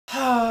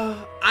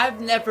I've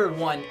never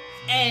won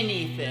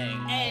anything.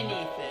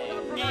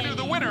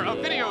 The winner of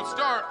Video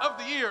Star of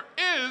the Year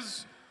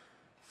is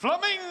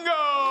Flamingo!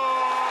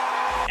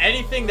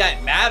 Anything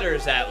that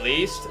matters, at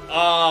least.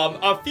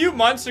 A few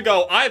months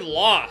ago, I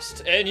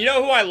lost. And you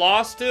know who I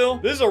lost to?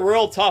 This is a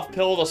real tough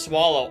pill to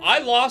swallow. I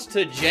lost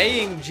to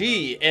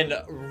J&G in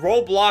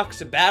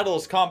Roblox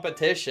Battles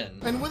competition.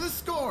 And with a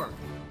score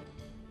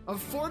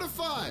of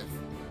 4-5,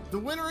 the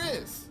winner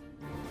is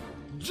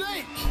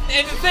Jake!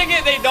 And the thing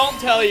that they don't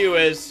tell you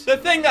is, the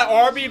thing that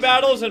RB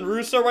Battles and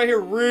Russo right here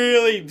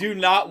really do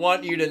not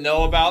want you to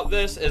know about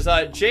this is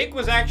Jake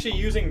was actually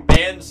using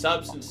banned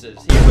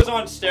substances. He was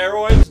on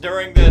steroids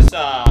during this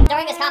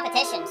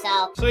competition,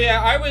 so. So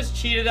yeah, I was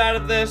cheated out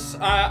of this.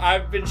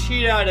 I've been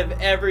cheated out of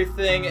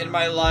everything in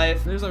my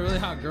life. There's a really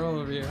hot girl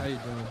over here. How you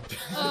doing?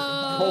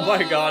 Oh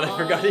my god, I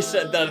forgot he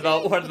said that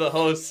about one of the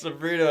hosts,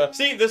 Sabrina.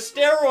 See, the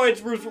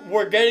steroids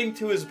were getting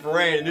to his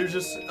brain. He was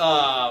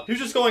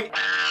just going,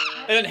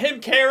 and him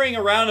carrying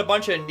around a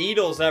bunch of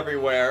needles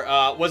everywhere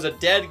was a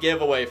dead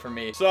giveaway for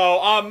me. So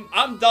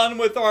I'm done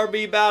with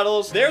RB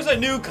Battles. There's a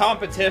new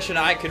competition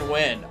I can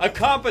win. A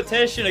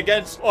competition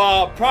against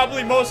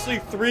probably mostly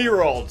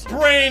 3-year-olds.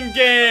 Brain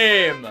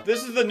Game.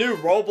 This is the new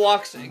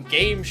Roblox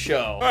game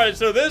show. All right,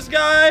 so this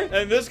guy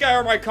and this guy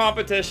are my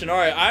competition. All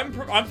right,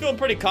 I'm feeling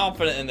pretty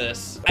confident in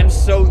this. I'm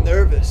so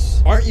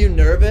nervous. Aren't you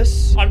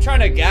nervous? I'm trying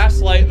to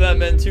gaslight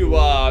them into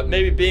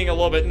maybe being a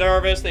little bit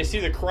nervous. They see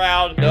the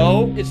crowd.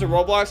 No, it's a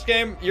Roblox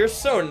game. You're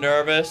so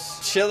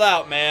nervous. Chill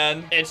out,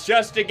 man. It's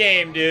just a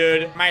game,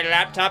 dude. My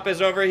laptop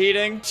is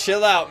overheating.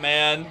 Chill out,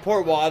 man.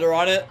 Pour water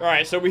on it. All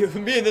right, so me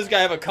and this guy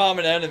have a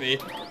common enemy.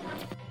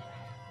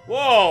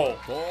 Whoa.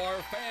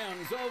 For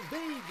fans of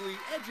vaguely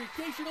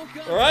educational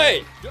content, all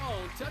right.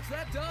 Don't touch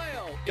that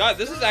dial. God,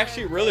 this is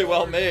actually really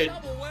well made.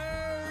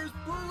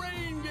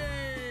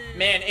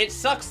 Man, it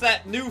sucks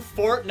that new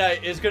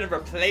Fortnite is gonna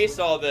replace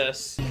all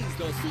this. He's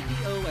the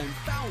CEO and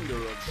founder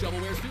of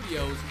Shovelware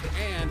Studios,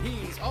 and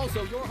he's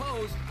also your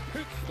host.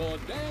 It's the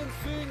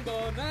Dancing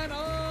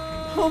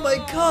Banana. Oh my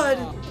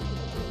god.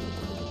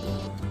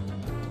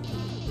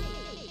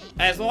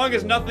 As long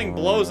as nothing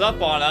blows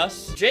up on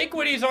us. Jake,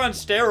 when he's on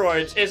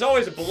steroids, is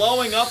always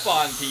blowing up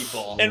on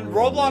people. And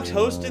Roblox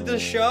hosted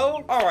this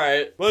show? All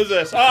right, what is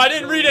this? Oh, I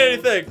didn't read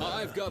anything.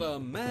 I've got a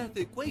math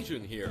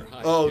equation here.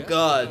 Oh,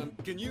 God.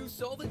 Can you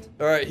solve it?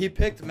 All right, he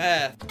picked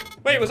math.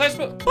 Wait, was I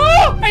supposed?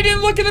 Oh, I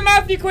didn't look at the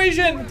math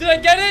equation. Did I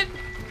get it?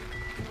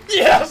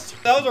 Yes.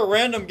 That was a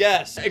random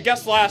guess. I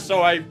guessed last,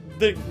 so I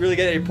didn't really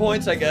get any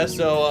points, I guess.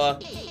 So,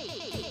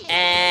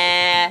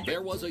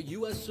 There was a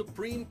U.S.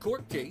 Supreme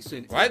Court case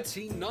in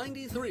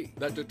 1893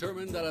 that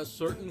determined that a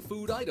certain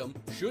food item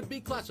should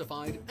be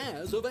classified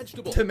as a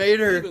vegetable.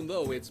 Tomato. Even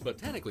though it's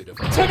botanically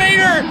defined.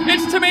 Tomato!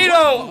 It's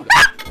tomato!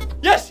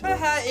 Yes!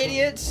 Haha,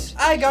 idiots.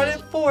 I got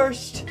it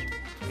forced.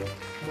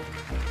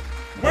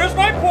 Where's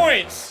my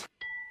points?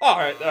 All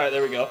right,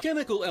 there we go.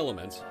 Chemical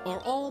elements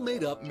are all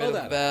made up of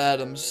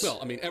atoms. Well,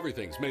 I mean,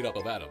 everything's made up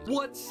of atoms.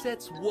 What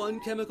sets one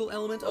chemical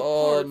element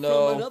Oh, apart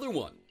no. from another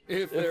one?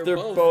 If they're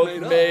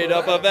both made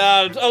up of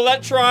atoms.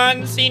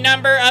 Electrons, the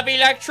number of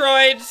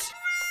electroids.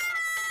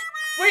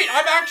 Wait,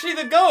 I'm actually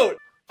the GOAT.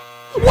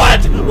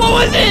 What? What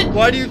was it?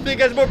 Why do you think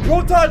has more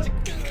protons?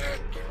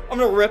 I'm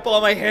gonna rip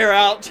all my hair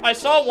out. I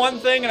saw one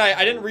thing and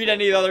I didn't read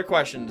any of the other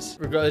questions.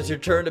 It's your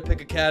turn to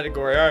pick a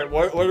category. All right,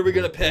 what are we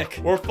gonna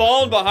pick? We're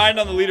falling behind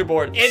on the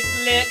leaderboard. It's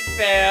lit,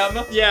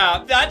 fam.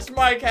 Yeah, that's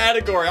my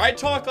category. I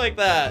talk like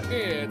that.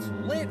 It's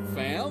lit,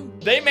 fam.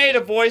 They made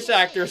a voice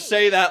actor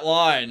say that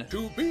line.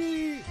 To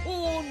be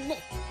or not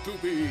to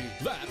be?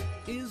 That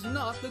is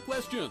not the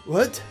question.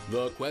 What?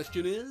 The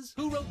question is,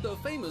 who wrote the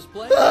famous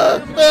play? I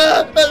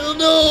don't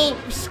know.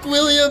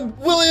 William.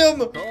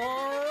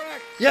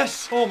 Correct.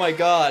 Yes. Oh my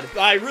god.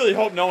 I really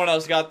hope no one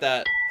else got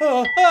that.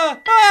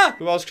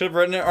 Who else could have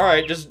written it? All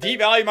right, just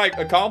devalue my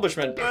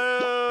accomplishment.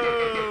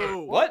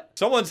 What?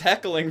 Someone's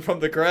heckling from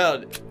the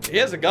crowd. He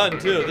has a gun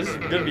too. This is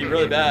gonna be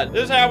really bad.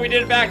 This is how we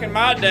did it back in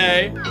my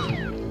day.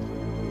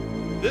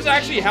 This is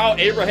actually how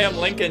Abraham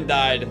Lincoln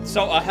died.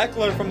 So a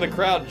heckler from the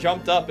crowd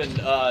jumped up and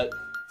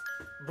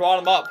brought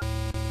him up.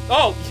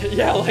 Oh,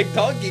 yeah, like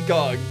Donkey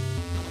Kong.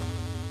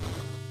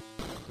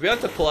 Do we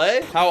have to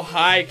play? How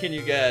high can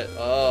you get?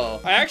 Oh.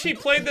 I actually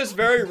played this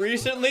very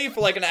recently for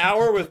like an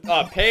hour with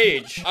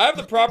Paige. I have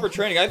the proper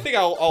training. I think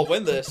I'll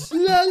win this.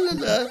 La la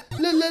la,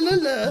 la la la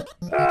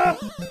la.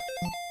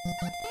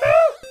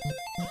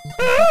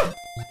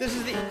 This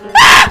is the...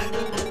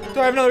 Do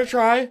I have another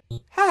try?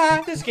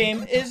 Haha, this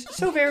game is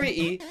so very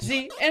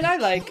easy, and I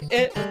like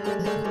it. La,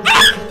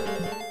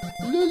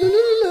 la,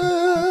 la,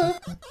 la.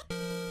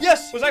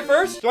 Yes! Was I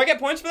first? Do I get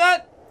points for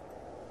that?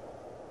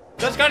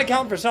 That's gotta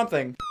count for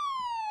something.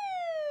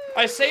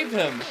 I saved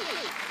him.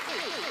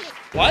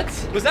 What?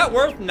 Was that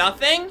worth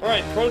nothing? All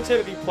right, pro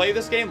tip, if you play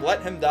this game,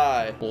 let him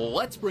die.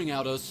 Let's bring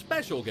out a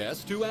special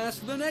guest to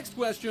ask the next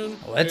question.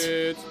 What?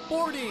 It's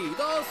Bordy,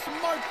 the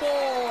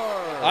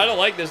smartboard. I don't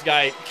like this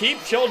guy.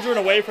 Keep children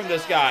away from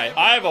this guy.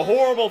 I have a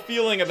horrible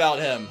feeling about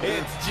him.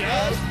 It's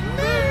just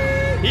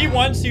me. He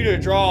wants you to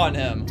draw on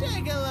him.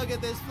 Take a look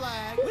at this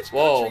flag. Which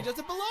Whoa. country does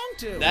it belong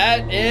to?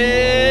 That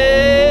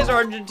is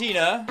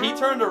Argentina. He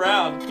turned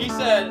around. He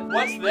said,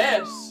 what's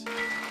this?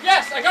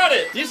 Yes, I got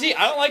it. You see,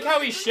 I don't like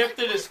how he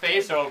shifted his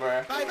face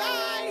over.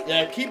 Bye-bye.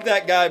 Yeah, keep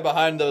that guy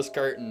behind those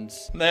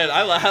curtains. Man,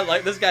 I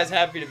like this guy's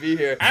happy to be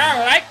here. I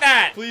don't like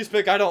that. Please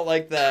pick, I don't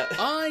like that.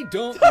 I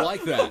don't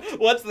like that.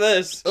 What's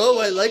this? Oh,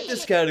 I like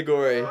this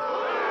category.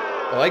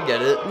 Oh, I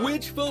get it.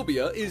 Which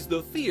phobia is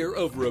the fear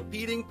of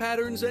repeating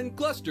patterns and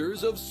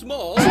clusters of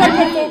small...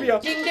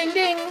 Psychophobia. Ding, ding,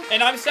 ding.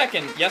 And I'm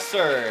second. Yes,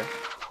 sir.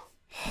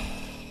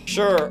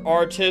 Sure,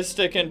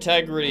 artistic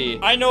integrity.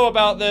 I know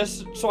about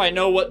this, so I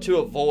know what to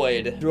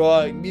avoid.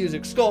 Drawing,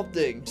 music,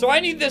 sculpting. So I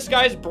need this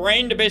guy's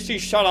brain to basically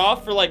shut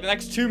off for like the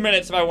next 2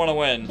 minutes if I want to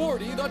win.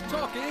 40 the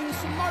talking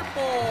smart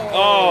ball.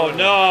 Oh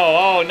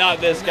no, oh, not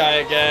this guy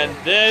again.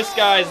 This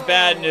guy's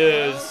bad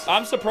news.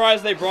 I'm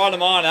surprised they brought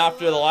him on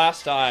after the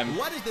last time.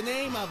 What is the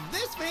name of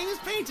this famous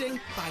painting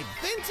by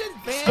Vincent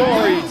van Gogh?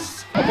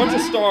 Stories. A bunch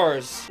of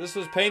stars. This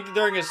was painted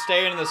during his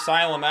stay in an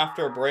asylum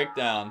after a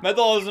breakdown.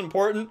 Mental is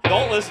important.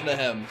 Don't listen to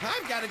him.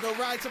 I've got to go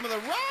ride some of the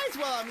rides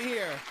while I'm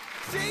here.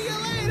 See you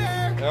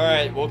later. All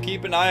right, we'll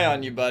keep an eye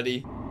on you,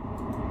 buddy.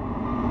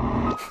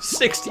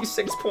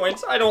 66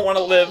 points. I don't want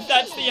to live.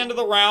 That's the end of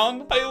the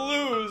round. I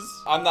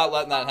lose. I'm not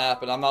letting that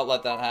happen. I'm not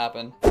letting that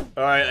happen.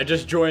 All right, I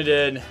just joined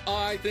in.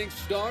 I think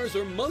stars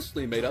are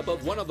mostly made up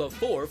of one of the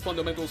 4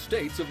 fundamental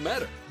states of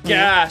matter.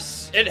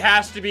 Gas. It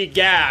has to be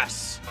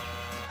gas.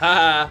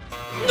 Haha.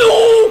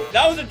 No!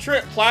 That was a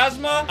trick.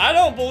 Plasma? I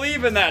don't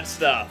believe in that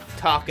stuff.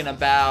 Talking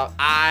about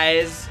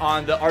eyes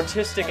on the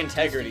artistic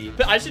integrity.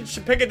 I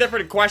should pick a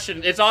different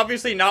question. It's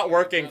obviously not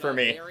working for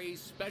me. Very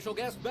special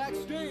guest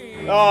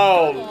backstage.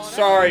 Oh,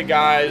 sorry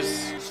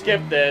guys.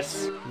 Skip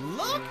this.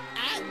 Look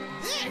at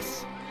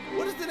this.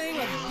 What is the name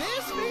of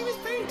this famous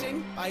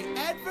painting by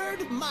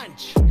Edvard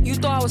Munch? You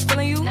thought I was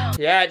feeling you?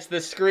 Yeah, it's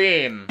the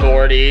Scream.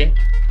 40.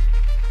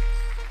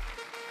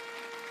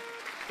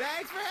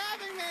 Thanks for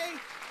having me.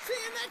 See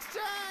you next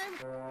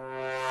time.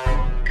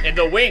 And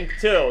the wink,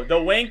 too.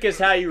 The wink is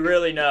how you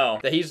really know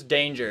that he's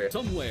danger.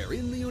 Somewhere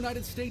in the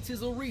United States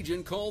is a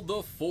region called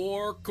the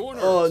Four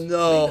Corners. Oh,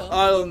 no.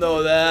 I don't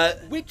know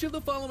that. Which of the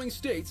following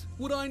states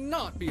would I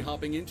not be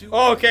hopping into?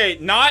 Okay,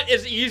 not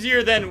is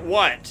easier than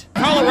what?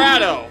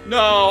 Colorado.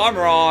 No, I'm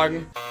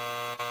wrong.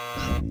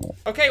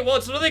 Okay, well,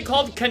 it's literally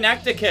called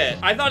Connecticut.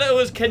 I thought it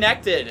was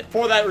connected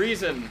for that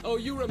reason. Oh,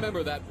 you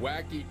remember that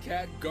wacky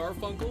cat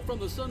Garfunkel from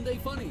the Sunday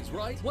Funnies,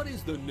 right? What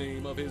is the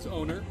name of his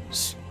owner?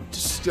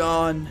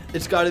 John.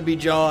 It's gotta be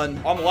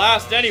John. I'm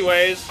last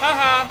anyways.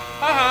 Haha,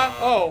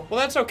 haha. Oh, well,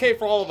 that's okay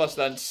for all of us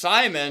then.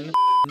 Simon.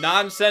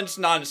 Nonsense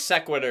non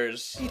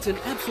sequiturs. It's an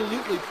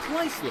absolutely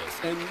priceless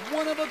and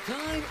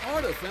one-of-a-kind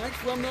artifact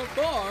from the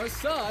far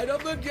side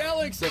of the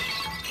galaxy.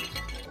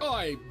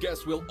 I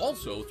guess we'll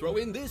also throw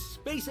in this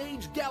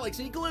space-age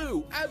galaxy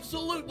glue.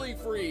 Absolutely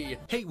free.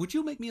 Hey, would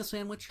you make me a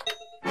sandwich?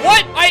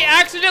 What? I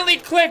accidentally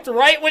clicked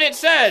right when it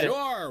said.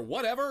 Sure,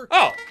 whatever.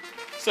 Oh,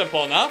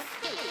 simple enough.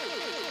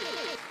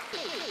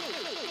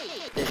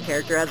 This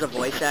character has a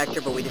voice actor,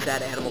 but we just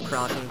add Animal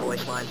Crossing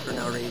voice lines for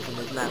no reason.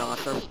 Isn't that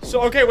awesome? So,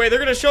 okay, wait, they're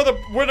gonna show the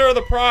winner of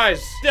the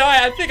prize. Yeah,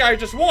 I think I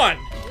just won.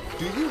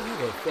 Do you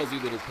have a fuzzy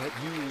little pet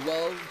you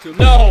love to...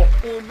 No,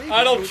 Or maybe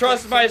I don't you'll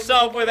trust find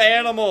myself with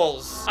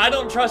animals. I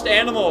don't trust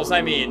animals,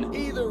 I mean.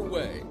 Either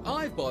way,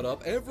 I've bought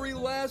up every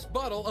last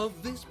bottle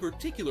of this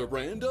particular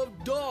brand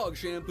of dog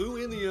shampoo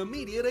in the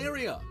immediate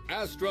area,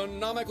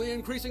 astronomically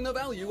increasing the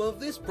value of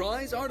this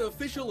prize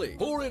artificially.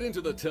 Pour it into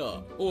the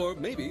tub, or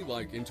maybe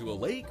like into a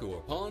lake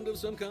or pond of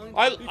some kind.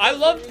 I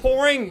love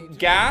pouring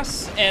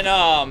gas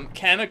and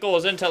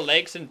chemicals into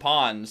lakes and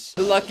ponds.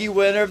 The lucky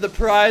winner of the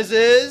prize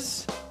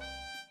is...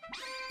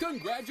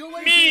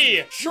 Congratulations!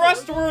 Me!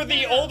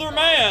 Trustworthy older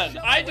man!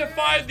 I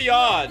defied the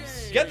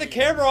odds. Get the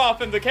camera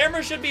off him. The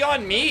camera should be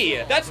on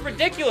me. That's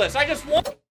ridiculous. I just want...